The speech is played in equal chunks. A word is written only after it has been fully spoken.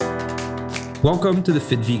Welcome to the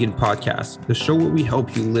Fit Vegan Podcast, the show where we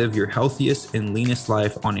help you live your healthiest and leanest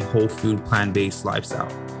life on a whole food, plant-based lifestyle.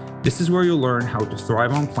 This is where you'll learn how to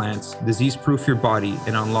thrive on plants, disease-proof your body,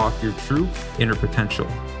 and unlock your true inner potential.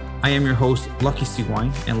 I am your host, Lucky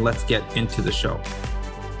Sigwine, and let's get into the show.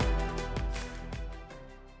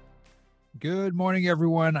 Good morning,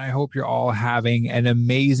 everyone. I hope you're all having an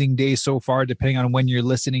amazing day so far, depending on when you're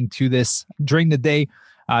listening to this during the day.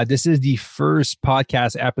 This is the first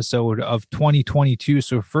podcast episode of 2022.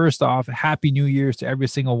 So first off, Happy New Year's to every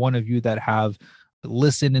single one of you that have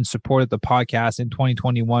listened and supported the podcast in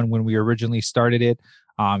 2021 when we originally started it.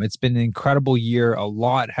 It's been an incredible year. A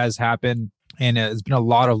lot has happened and it's been a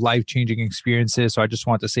lot of life-changing experiences. So I just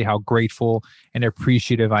want to say how grateful and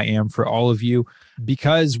appreciative I am for all of you.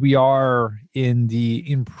 Because we are in the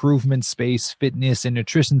improvement space, fitness and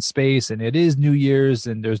nutrition space, and it is New Year's,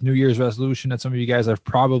 and there's New Year's resolution that some of you guys have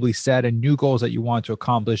probably set and new goals that you want to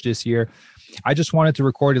accomplish this year. I just wanted to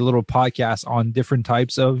record a little podcast on different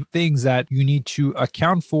types of things that you need to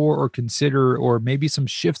account for or consider, or maybe some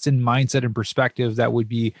shifts in mindset and perspective that would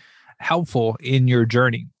be helpful in your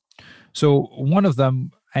journey. So one of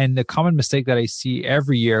them, and the common mistake that I see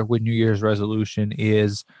every year with New Year's resolution,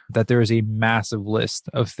 is that there is a massive list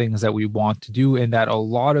of things that we want to do, and that a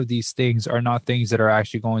lot of these things are not things that are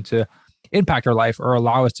actually going to impact our life or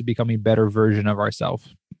allow us to become a better version of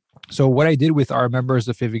ourselves. So what I did with our members,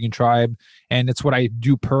 the Fit Vegan Tribe, and it's what I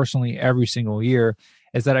do personally every single year,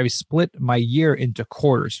 is that I split my year into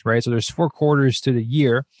quarters, right? So there's 4 quarters to the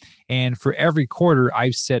year. And for every quarter,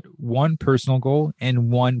 I've set one personal goal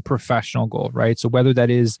and one professional goal, right? So whether that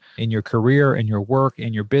is in your career, in your work,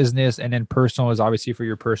 in your business, and then personal is obviously for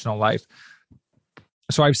your personal life.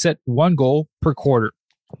 So I've set one goal per quarter,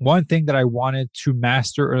 one thing that I wanted to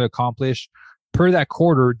master or accomplish per that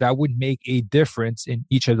quarter that would make a difference in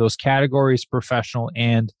each of those categories, professional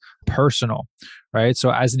and personal, right? So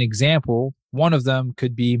as an example, one of them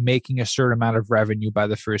could be making a certain amount of revenue by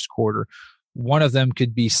the first quarter. One of them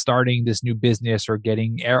could be starting this new business or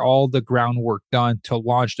getting all the groundwork done to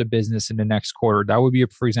launch the business in the next quarter. That would be,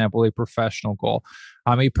 for example, a professional goal.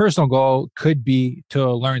 A personal goal could be to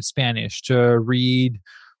learn Spanish, to read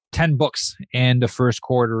 10 books in the first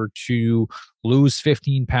quarter, to lose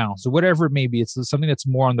 15 pounds, or whatever it may be. It's something that's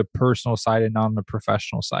more on the personal side and not on the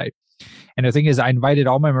professional side. And the thing is, I invited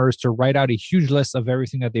all my members to write out a huge list of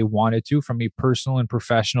everything that they wanted to from a personal and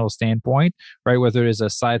professional standpoint, right? Whether it is a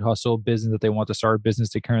side hustle business that they want to start, a business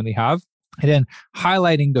they currently have, and then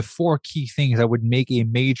highlighting the 4 key things that would make a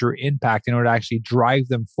major impact in order to actually drive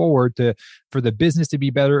them forward for the business to be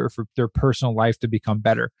better or for their personal life to become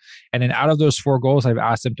better. And then out of those 4 goals, I've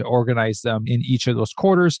asked them to organize them in each of those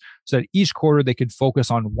quarters so that each quarter they could focus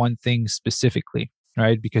on one thing specifically,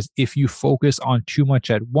 right? Because if you focus on too much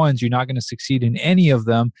at once, you're not going to succeed in any of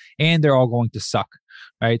them and they're all going to suck,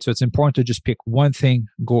 right? So it's important to just pick one thing,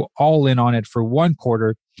 go all in on it for one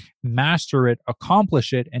quarter, master it,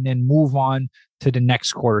 accomplish it, and then move on to the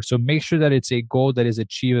next quarter. So make sure that it's a goal that is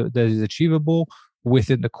achievable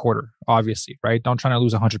within the quarter, obviously, right? Don't try to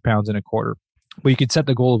lose 100 pounds in a quarter. But you could set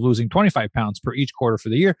the goal of losing 25 pounds per each quarter for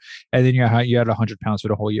the year, and then you had 100 pounds for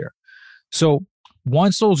the whole year. So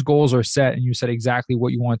once those goals are set and you set exactly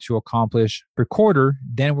what you want to accomplish per quarter,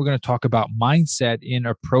 then we're going to talk about mindset in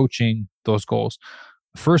approaching those goals.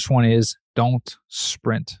 First one is don't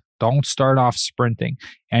sprint. Don't start off sprinting.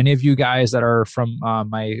 Any of you guys that are from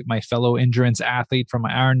my fellow endurance athlete, from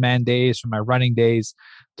my Ironman days, from my running days,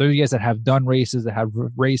 those of you guys that have done races, that have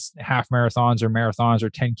raced half marathons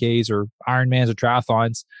or 10Ks or Ironmans or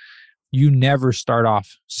triathlons, you never start off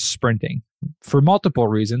sprinting for multiple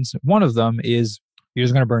reasons. One of them is you're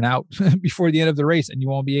just going to burn out before the end of the race and you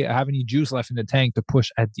won't have any juice left in the tank to push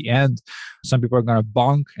at the end. Some people are going to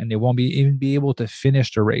bonk and they won't even be able to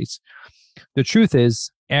finish the race. The truth is,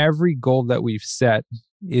 every goal that we've set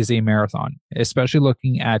is a marathon, especially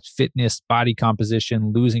looking at fitness, body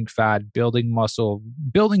composition, losing fat, building muscle,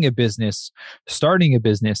 building a business, starting a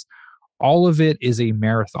business. All of it is a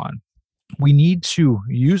marathon. We need to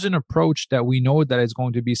use an approach that we know that is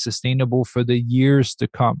going to be sustainable for the years to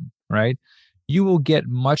come, right? You will get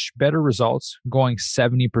much better results going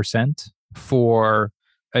 70% for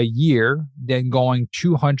a year than going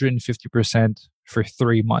 250% for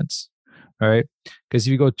 3 months, right? Because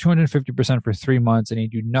if you go 250% for 3 months and you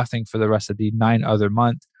do nothing for the rest of the 9 other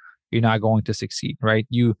months, you're not going to succeed, right?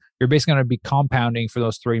 You're basically going to be compounding for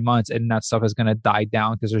those 3 months and that stuff is going to die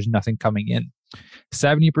down because there's nothing coming in.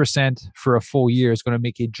 70% for a full year is going to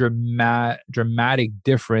make a dramatic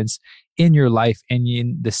difference in your life and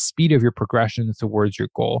in the speed of your progression towards your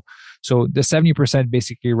goal. So the 70%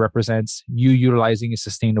 basically represents you utilizing a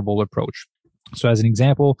sustainable approach. So as an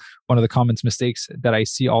example, one of the common mistakes that I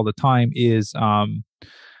see all the time is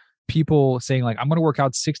people saying like, I'm going to work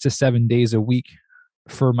out 6 to 7 days a week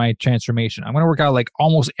for my transformation. I'm going to work out like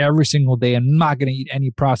almost every single day. I'm not going to eat any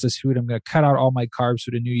processed food. I'm going to cut out all my carbs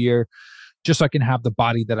for the new year just so I can have the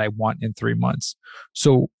body that I want in 3 months.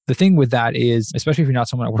 So the thing with that is, especially if you're not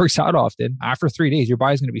someone that works out often, after 3 days, your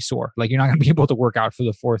body's going to be sore. Like you're not going to be able to work out for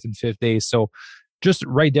the 4th and 5th days. So just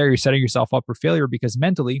right there, you're setting yourself up for failure because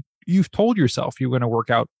mentally you've told yourself you're going to work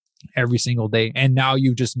out every single day. And now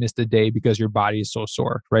you've just missed a day because your body is so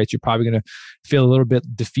sore, right? You're probably going to feel a little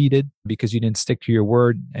bit defeated because you didn't stick to your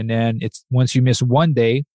word. And then it's once you miss one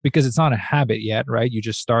day, because it's not a habit yet, right? You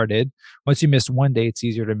just started. Once you miss one day, it's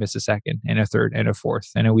easier to miss a second and a third and a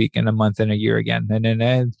fourth and a week and a month and a year again. And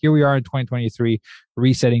then here we are in 2023,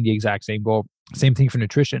 resetting the exact same goal. Same thing for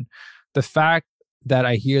nutrition. The fact that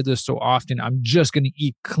I hear this so often, I'm just going to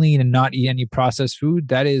eat clean and not eat any processed food,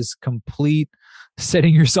 that is complete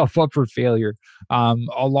setting yourself up for failure.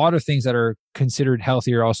 A lot of things that are considered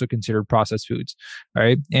healthy are also considered processed foods,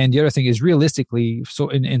 right? And the other thing is realistically, so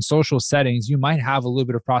in social settings, you might have a little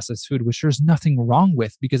bit of processed food, which there's nothing wrong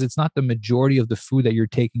with because it's not the majority of the food that you're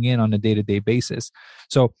taking in on a day-to-day basis.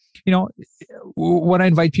 So, what I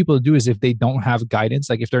invite people to do is if they don't have guidance,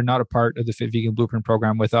 like if they're not a part of the Fit Vegan Blueprint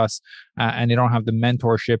program with us and they don't have the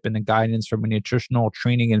mentorship and the guidance from a nutritional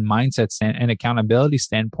training and mindset and accountability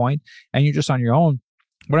standpoint, and you're just on your own,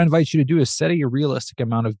 what I invite you to do is set a realistic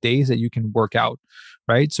amount of days that you can work out,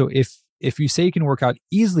 right? So if you say you can work out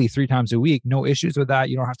easily 3 times a week, no issues with that.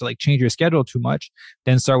 You don't have to like change your schedule too much.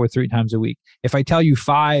 Then start with 3 times a week. If I tell you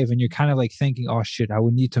 5 and you're kind of like thinking, oh shit, I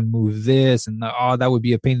would need to move this and that would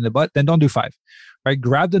be a pain in the butt, then don't do 5, right?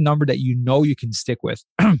 Grab the number that you know you can stick with.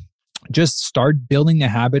 Just start building the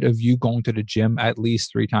habit of you going to the gym at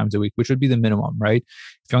least 3 times a week, which would be the minimum, right?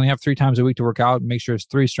 If you only have 3 times a week to work out, make sure it's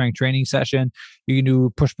 3 strength training session. You can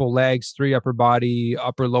do push-pull legs, 3 upper body,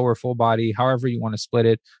 upper, lower, full body, however you want to split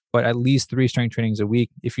it, but at least 3 strength trainings a week.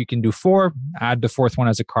 If you can do 4, add the 4th one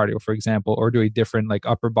as a cardio, for example, or do a different like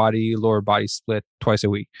upper body, lower body split twice a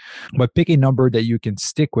week. But pick a number that you can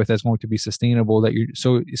stick with that's going to be sustainable,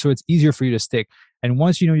 so it's easier for you to stick. And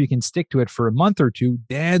once you know you can stick to it for a month or 2,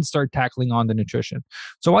 then start tackling on the nutrition.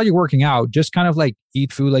 So while you're working out, just kind of like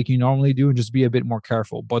eat food like you normally do and just be a bit more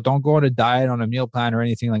careful. But don't go on a diet, on a meal plan or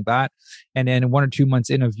anything like that. And then 1 or 2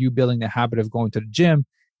 months in of you building the habit of going to the gym,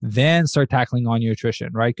 then start tackling on your nutrition,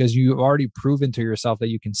 right? Because you've already proven to yourself that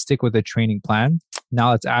you can stick with a training plan.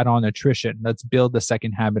 Now let's add on nutrition. Let's build the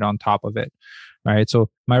second habit on top of it, right?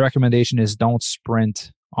 So my recommendation is don't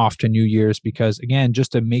sprint off to New Year's because again,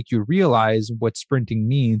 just to make you realize what sprinting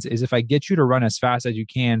means is if I get you to run as fast as you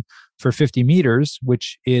can for 50 meters,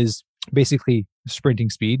 which is basically sprinting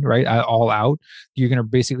speed, right? All out, you're going to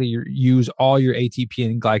basically use all your ATP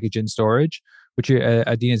and glycogen storage, which is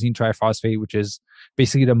adenosine triphosphate, which is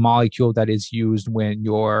basically the molecule that is used when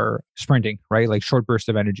you're sprinting, right? Like short burst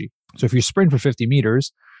of energy. So if you sprint for 50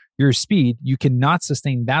 meters, your speed, you cannot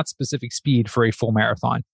sustain that specific speed for a full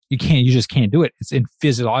marathon. You just can't do it. It's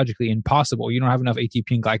physiologically impossible. You don't have enough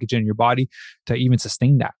ATP and glycogen in your body to even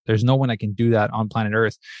sustain that. There's no one that can do that on planet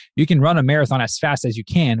Earth. You can run a marathon as fast as you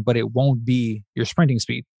can, but it won't be your sprinting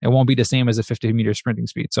speed. It won't be the same as a 50-meter sprinting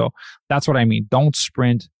speed. So that's what I mean. Don't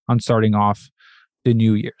sprint on starting off the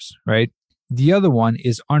New Year's, right? The other one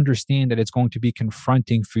is understand that it's going to be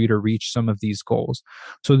confronting for you to reach some of these goals.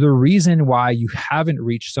 So the reason why you haven't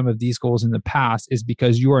reached some of these goals in the past is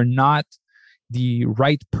because you are not the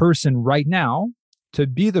right person right now to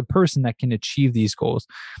be the person that can achieve these goals.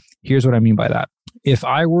 Here's what I mean by that. If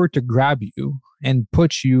I were to grab you and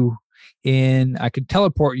put you in, I could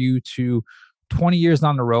teleport you to 20 years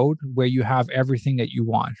down the road where you have everything that you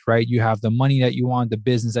want, right? You have the money that you want, the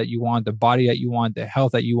business that you want, the body that you want, the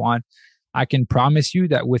health that you want. I can promise you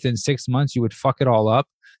that within 6 months, you would fuck it all up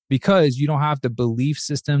because you don't have the belief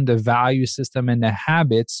system, the value system, and the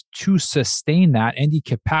habits to sustain that and the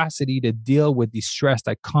capacity to deal with the stress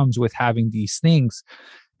that comes with having these things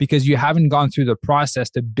because you haven't gone through the process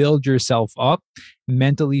to build yourself up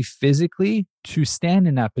mentally, physically to stand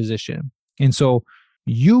in that position. And so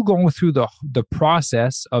you going through the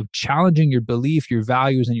process of challenging your belief, your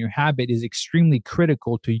values, and your habit is extremely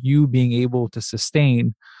critical to you being able to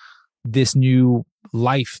sustain this new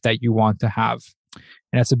life that you want to have.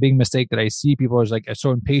 And that's a big mistake that I see. People are like, so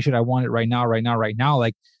impatient. I want it right now, right now, right now.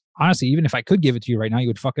 Like, honestly, even if I could give it to you right now, you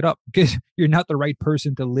would fuck it up because you're not the right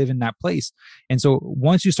person to live in that place. And so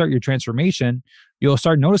once you start your transformation, you'll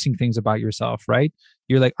start noticing things about yourself, right?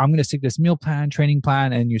 You're like, I'm going to stick this meal plan, training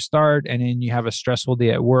plan, and you start, and then you have a stressful day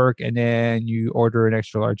at work, and then you order an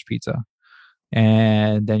extra large pizza.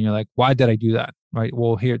 And then you're like, why did I do that? right?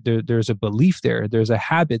 Well, there's a belief there, there's a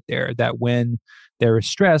habit there that when there is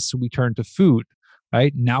stress, we turn to food,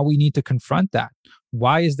 right? Now we need to confront that.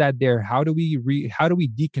 Why is that there? How do we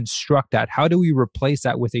deconstruct that? How do we replace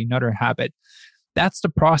that with another habit? That's the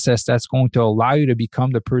process that's going to allow you to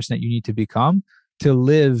become the person that you need to become to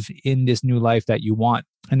live in this new life that you want.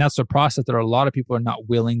 And that's the process that a lot of people are not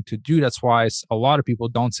willing to do. That's why a lot of people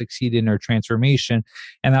don't succeed in their transformation.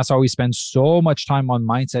 And that's why we spend so much time on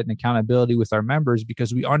mindset and accountability with our members,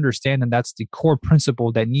 because we understand that that's the core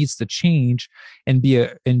principle that needs to change and be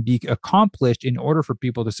accomplished in order for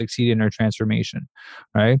people to succeed in their transformation,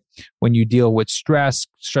 right? When you deal with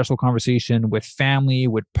stressful conversation with family,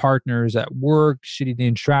 with partners at work, shitty day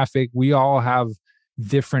in traffic, we all have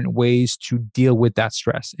different ways to deal with that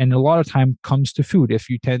stress. And a lot of time comes to food. If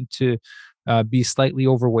you tend to be slightly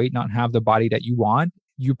overweight, not have the body that you want,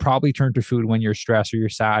 you probably turn to food when you're stressed or you're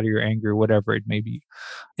sad or you're angry or whatever it may be.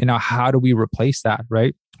 And now how do we replace that,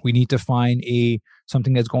 right? We need to find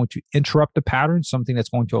something that's going to interrupt the pattern, something that's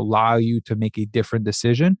going to allow you to make a different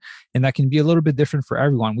decision. And that can be a little bit different for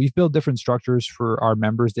everyone. We've built different structures for our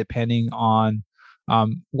members depending on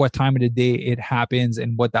what time of the day it happens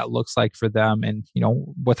and what that looks like for them, and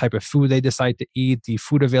what type of food they decide to eat, the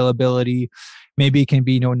food availability. Maybe it can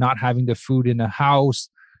be not having the food in the house,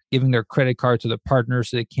 giving their credit card to the partner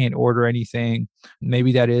so they can't order anything.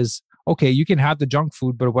 Maybe that is okay, you can have the junk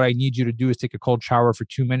food, but what I need you to do is take a cold shower for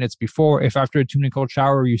 2 minutes before. If after a 2-minute cold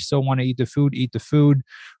shower you still want to eat the food,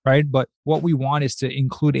 right? But what we want is to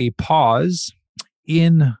include a pause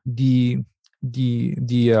in the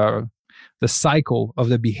cycle of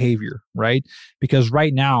the behavior, right? Because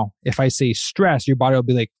right now, if I say stress, your body will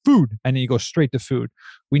be like food, and then you go straight to food.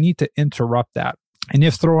 We need to interrupt that. And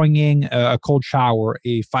if throwing in a cold shower,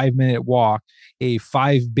 a 5-minute walk, a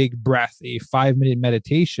 5 big breath, a 5-minute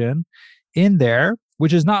meditation in there,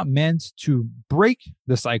 which is not meant to break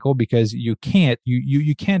the cycle, because you can't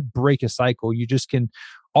break a cycle. You just can.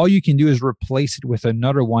 All you can do is replace it with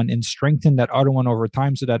another one and strengthen that other one over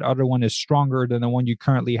time, so that other one is stronger than the one you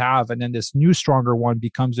currently have. And then this new stronger one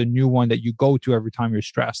becomes a new one that you go to every time you're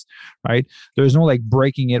stressed, right? There's no like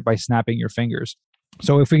breaking it by snapping your fingers.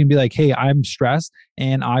 So if we can be like, hey, I'm stressed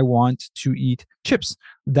and I want to eat chips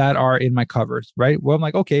that are in my cupboards, right? Well, I'm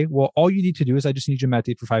like, okay, well, all you need to do is I just need you to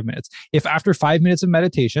meditate for 5 minutes. If after 5 minutes of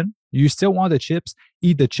meditation, you still want the chips,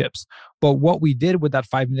 eat the chips. But what we did with that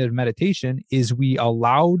 5-minute meditation is we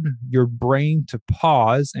allowed your brain to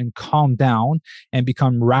pause and calm down and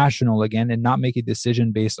become rational again and not make a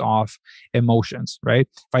decision based off emotions, right?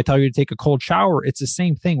 If I tell you to take a cold shower, it's the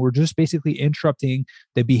same thing. We're just basically interrupting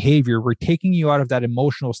the behavior. We're taking you out of that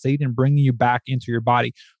emotional state and bringing you back into your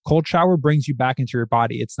body. Cold shower brings you back into your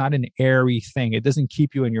body. It's not an airy thing. It doesn't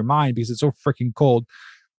keep you in your mind because it's so freaking cold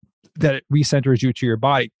that it recenters you to your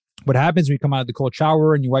body. What happens when you come out of the cold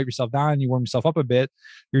shower and you wipe yourself down and you warm yourself up a bit,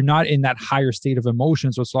 you're not in that higher state of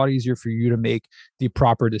emotion. So it's a lot easier for you to make the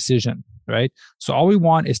proper decision, right? So all we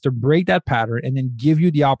want is to break that pattern and then give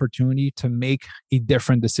you the opportunity to make a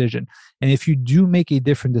different decision. And if you do make a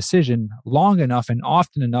different decision long enough and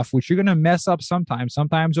often enough, which you're going to mess up sometimes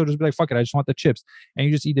you'll just be like, fuck it, I just want the chips. And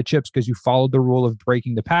you just eat the chips because you followed the rule of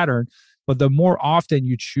breaking the pattern. But the more often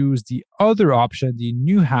you choose the other option, the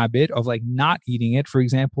new habit of like not eating it, for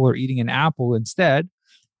example, or eating an apple instead,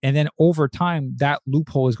 and then over time, that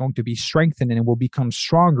loophole is going to be strengthened and it will become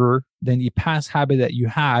stronger than the past habit that you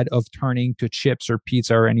had of turning to chips or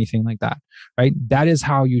pizza or anything like that, right? That is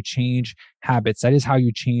how you change habits. That is how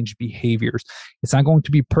you change behaviors. It's not going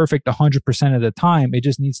to be perfect 100% of the time. It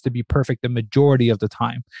just needs to be perfect the majority of the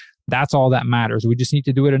time. That's all that matters. We just need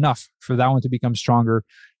to do it enough for that one to become stronger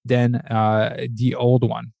than the old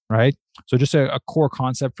one, right? So just a core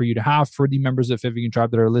concept for you to have for the members of Fit Vegan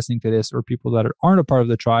Tribe that are listening to this, or people that aren't a part of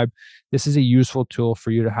the tribe. This is a useful tool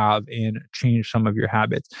for you to have and change some of your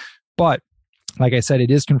habits. But like I said, it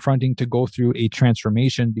is confronting to go through a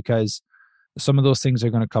transformation because some of those things are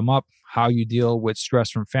going to come up. How you deal with stress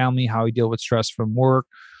from family, how you deal with stress from work,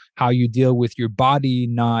 how you deal with your body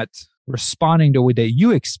not responding the way that you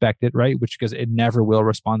expected, right? Which, because it never will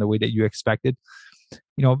respond the way that you expected.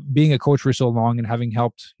 Being a coach for so long and having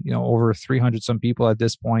helped, over 300 some people at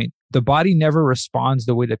this point, the body never responds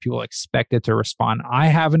the way that people expect it to respond. I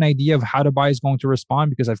have an idea of how the body is going to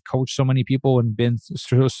respond because I've coached so many people and been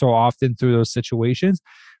so often through those situations.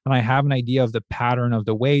 And I have an idea of the pattern of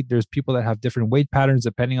the weight. There's people that have different weight patterns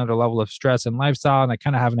depending on their level of stress and lifestyle. And I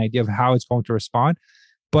kind of have an idea of how it's going to respond.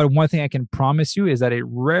 But one thing I can promise you is that it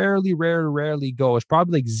rarely goes,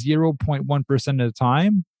 probably like 0.1% of the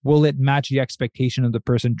time, will it match the expectation of the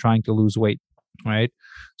person trying to lose weight, right?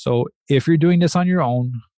 So if you're doing this on your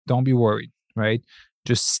own, don't be worried, right?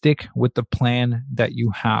 just stick with the plan that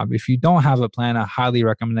you have. If you don't have a plan, I highly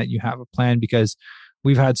recommend that you have a plan, because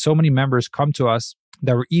we've had so many members come to us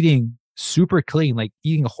that were eating super clean, like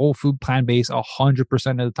eating a whole food plant-based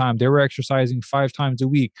 100% of the time. They were exercising 5 times a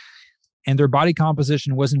week, and their body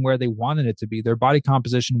composition wasn't where they wanted it to be. Their body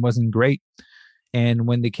composition wasn't great. And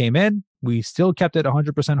when they came in, we still kept it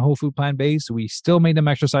 100% whole food plant-based. We still made them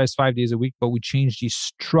exercise 5 days a week, but we changed the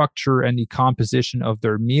structure and the composition of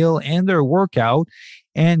their meal and their workout,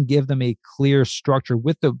 and give them a clear structure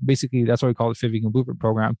with basically, that's why we call it Fit Vegan Blueprint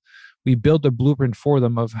program. We built a blueprint for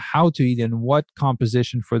them of how to eat and what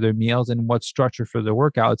composition for their meals and what structure for their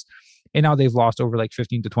workouts. And now they've lost over like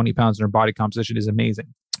 15 to 20 pounds, and their body composition is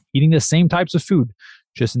amazing. Eating the same types of food,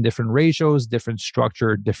 just in different ratios, different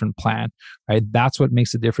structure, different plan, right? That's what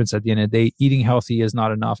makes the difference at the end of the day. Eating healthy is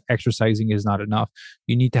not enough. Exercising is not enough.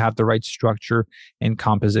 You need to have the right structure and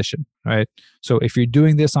composition, right? So if you're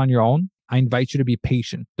doing this on your own, I invite you to be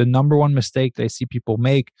patient. The number one mistake that I see people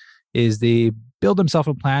make is they build themselves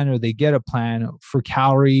a plan, or they get a plan for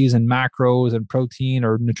calories and macros and protein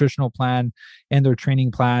or nutritional plan and their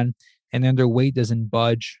training plan, and then their weight doesn't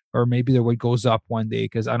budge, or maybe their weight goes up one day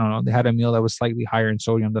because, I don't know, they had a meal that was slightly higher in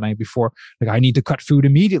sodium the night before. Like, I need to cut food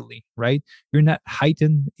immediately, right? You're in that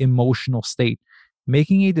heightened emotional state.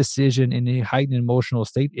 Making a decision in a heightened emotional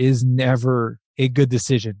state is never a good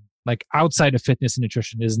decision. Like, outside of fitness and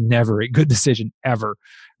nutrition is never a good decision ever,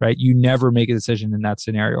 right? You never make a decision in that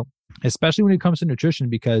scenario, especially when it comes to nutrition,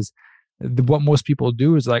 because what most people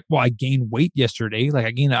do is like, well, I gained weight yesterday. Like,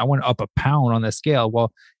 I went up a pound on the scale.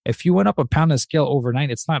 Well, if you went up a pound on the scale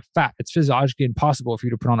overnight, it's not fat. It's physiologically impossible for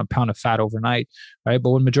you to put on a pound of fat overnight, right?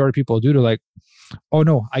 But what majority of people do, they're like, oh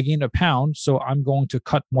no, I gained a pound, so I'm going to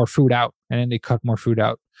cut more food out. And then they cut more food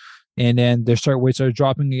out. And then their weight starts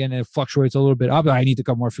dropping again, and it fluctuates a little bit up. I need to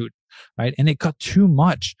cut more food, right? And they cut too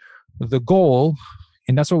much. The goal,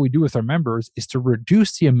 and that's what we do with our members, is to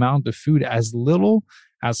reduce the amount of food as little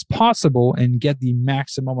as possible and get the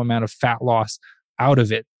maximum amount of fat loss out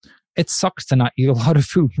of it. It sucks to not eat a lot of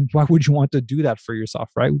food. Why would you want to do that for yourself,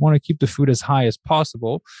 right? We want to keep the food as high as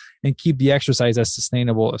possible and keep the exercise as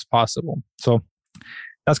sustainable as possible. So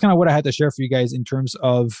that's kind of what I had to share for you guys in terms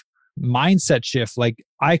of mindset shift. Like,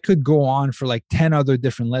 I could go on for like 10 other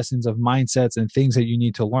different lessons of mindsets and things that you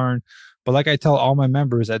need to learn. But like I tell all my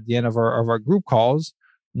members at the end of our group calls,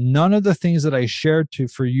 none of the things that I shared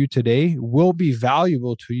for you today will be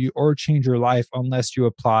valuable to you or change your life unless you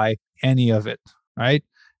apply any of it, right?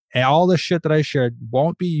 And all the shit that I shared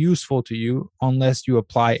won't be useful to you unless you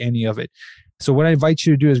apply any of it. So what I invite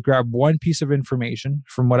you to do is grab one piece of information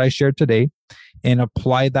from what I shared today and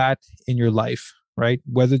apply that in your life, right?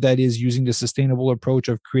 Whether that is using the sustainable approach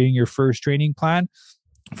of creating your first training plan,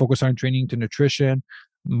 focus on training to nutrition,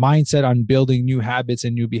 mindset on building new habits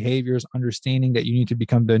and new behaviors, understanding that you need to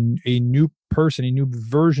become a new person, a new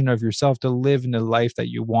version of yourself to live in the life that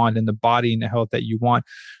you want and the body and the health that you want.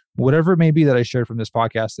 Whatever it may be that I shared from this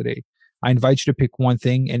podcast today, I invite you to pick one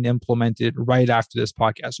thing and implement it right after this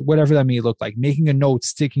podcast, whatever that may look like. Making a note,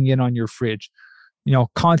 sticking it on your fridge,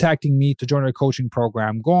 contacting me to join our coaching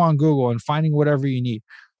program. Go on Google and finding whatever you need.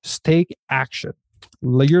 Just take action.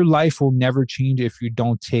 Your life will never change if you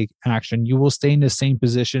don't take action. You will stay in the same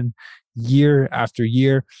position year after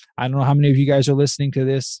year. I don't know how many of you guys are listening to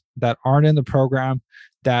this that aren't in the program,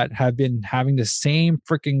 that have been having the same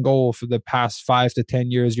freaking goal for the past 5 to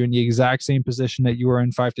 10 years. You're in the exact same position that you were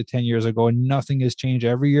in 5 to 10 years ago, and nothing has changed.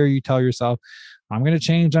 Every year you tell yourself, I'm going to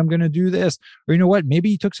change. I'm going to do this. Or you know what?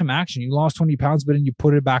 Maybe you took some action. You lost 20 pounds, but then you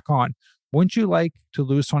put it back on. Wouldn't you like to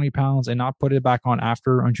lose 20 pounds and not put it back on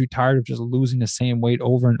after? Aren't you tired of just losing the same weight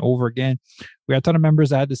over and over again? We had a ton of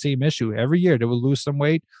members that had the same issue. Every year they would lose some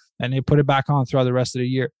weight and they put it back on throughout the rest of the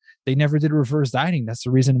year. They never did reverse dieting. That's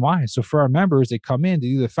the reason why. So for our members, they come in to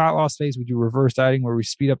do the fat loss phase. We do reverse dieting where we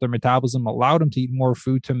speed up their metabolism, allow them to eat more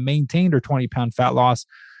food to maintain their 20-pound fat loss,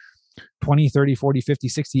 20, 30, 40, 50,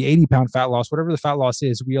 60, 80 pound fat loss, whatever the fat loss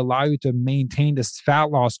is. We allow you to maintain this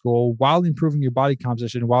fat loss goal while improving your body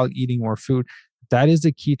composition, while eating more food. That is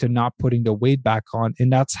the key to not putting the weight back on.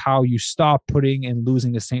 And that's how you stop putting and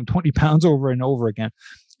losing the same 20 pounds over and over again.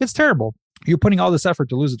 It's terrible. You're putting all this effort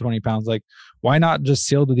to lose the 20 pounds. Like, why not just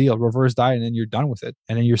seal the deal, reverse diet, and then you're done with it.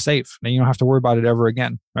 And then you're safe. Then you don't have to worry about it ever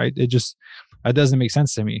again, right? That doesn't make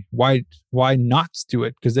sense to me. Why not do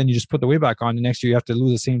it? Because then you just put the weight back on. The next year you have to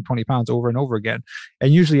lose the same 20 pounds over and over again.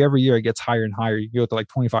 And usually every year it gets higher and higher. You go to like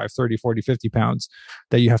 25, 30, 40, 50 pounds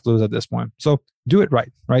that you have to lose at this point. So do it right?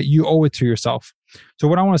 You owe it to yourself. So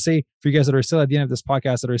what I want to say for you guys that are still at the end of this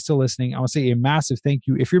podcast, that are still listening, I want to say a massive thank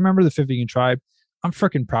you. If you're a member of the Fit Vegan Tribe, I'm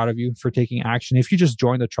freaking proud of you for taking action. If you just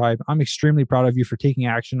joined the tribe, I'm extremely proud of you for taking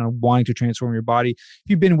action on wanting to transform your body. If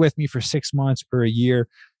you've been with me for 6 months or a year,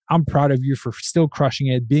 I'm proud of you for still crushing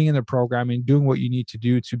it, being in the program and doing what you need to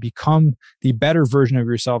do to become the better version of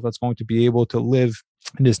yourself that's going to be able to live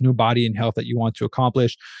in this new body and health that you want to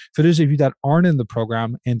accomplish. For those of you that aren't in the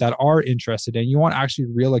program and that are interested and you want actually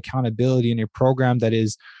real accountability in a program that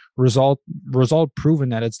is result proven,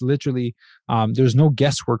 that it's literally there's no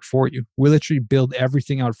guesswork for you. We literally build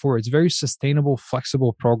everything out for you. It's a very sustainable,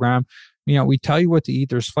 flexible program. We tell you what to eat.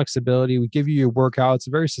 There's flexibility. We give you your workouts.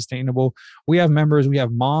 Very sustainable. We have members. We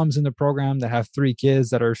have moms in the program that have 3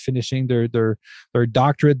 kids that are finishing their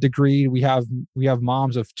doctorate degree. We have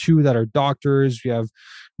moms of 2 that are doctors. We have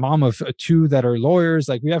mom of 2 that are lawyers.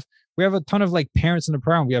 Like we have a ton of like parents in the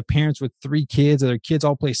program. We have parents with 3 kids, and their kids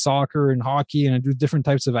all play soccer and hockey and do different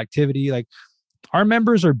types of activity. Like our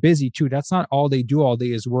members are busy too. That's not all they do all day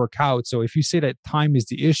is work out. So if you say that time is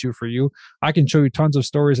the issue for you, I can show you tons of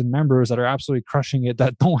stories and members that are absolutely crushing it,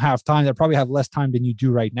 that don't have time, that probably have less time than you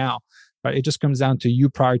do right now. But it just comes down to you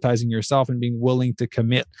prioritizing yourself and being willing to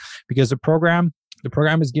commit, because the program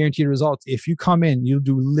is guaranteed results. If you come in, you'll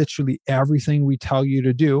do literally everything we tell you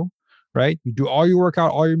to do. Right? You do all your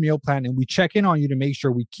workout, all your meal plan, and we check in on you to make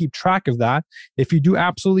sure we keep track of that. If you do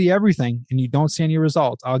absolutely everything and you don't see any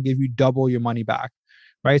results, I'll give you double your money back.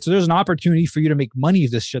 Right? So there's an opportunity for you to make money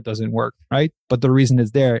if this shit doesn't work. Right? But the reason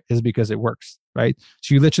it's there is because it works. Right?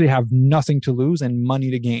 So you literally have nothing to lose and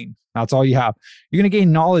money to gain. That's all you have. You're going to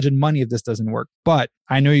gain knowledge and money if this doesn't work. But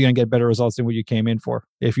I know you're going to get better results than what you came in for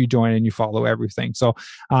if you join and you follow everything. So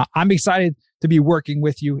I'm excited to be working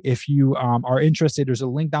with you. If you are interested, there's a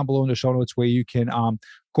link down below in the show notes where you can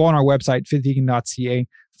go on our website, fitvegan.ca,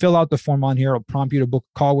 fill out the form on here. I'll prompt you to book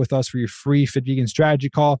a call with us for your free Fit Vegan strategy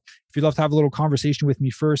call. If you'd love to have a little conversation with me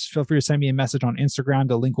first, feel free to send me a message on Instagram.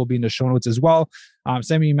 The link will be in the show notes as well.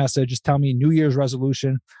 Send me a message. Just tell me New Year's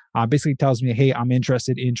resolution. Basically tells me, hey, I'm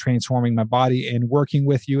interested in transforming my body and working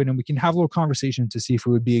with you. And then we can have a little conversation to see if it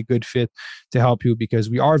would be a good fit to help you, because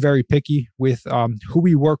we are very picky with who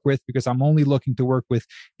we work with, because I'm only looking to work with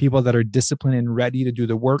people that are disciplined and ready to do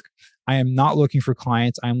the work. I am not looking for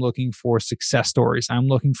clients. I'm looking for success stories. I'm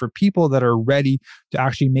looking for people that are ready to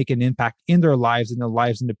actually make an impact in their lives and the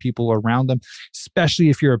lives and the people around them, especially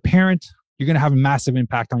if you're a parent. You're going to have a massive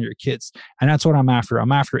impact on your kids. And that's what I'm after.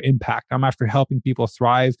 I'm after impact. I'm after helping people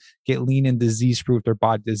thrive, get lean and disease-proof their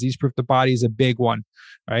body. Disease-proof the body is a big one,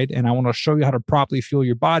 right? And I want to show you how to properly fuel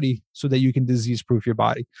your body so that you can disease-proof your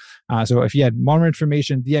body. So if you had more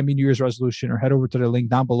information, DM me New Year's resolution or head over to the link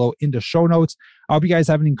down below in the show notes. I hope you guys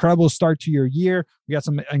have an incredible start to your year. We got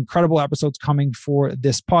some incredible episodes coming for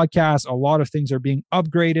this podcast. A lot of things are being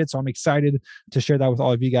upgraded. So I'm excited to share that with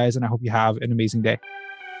all of you guys. And I hope you have an amazing day.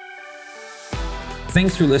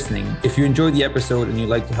 Thanks for listening. If you enjoyed the episode and you'd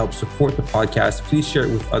like to help support the podcast, please share it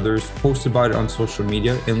with others, post about it on social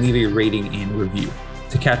media, and leave a rating and review.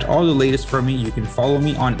 To catch all the latest from me, you can follow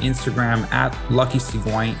me on Instagram at Lucky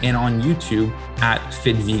Sigouin and on YouTube at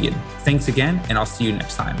Fit Vegan. Thanks again, and I'll see you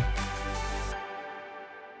next time.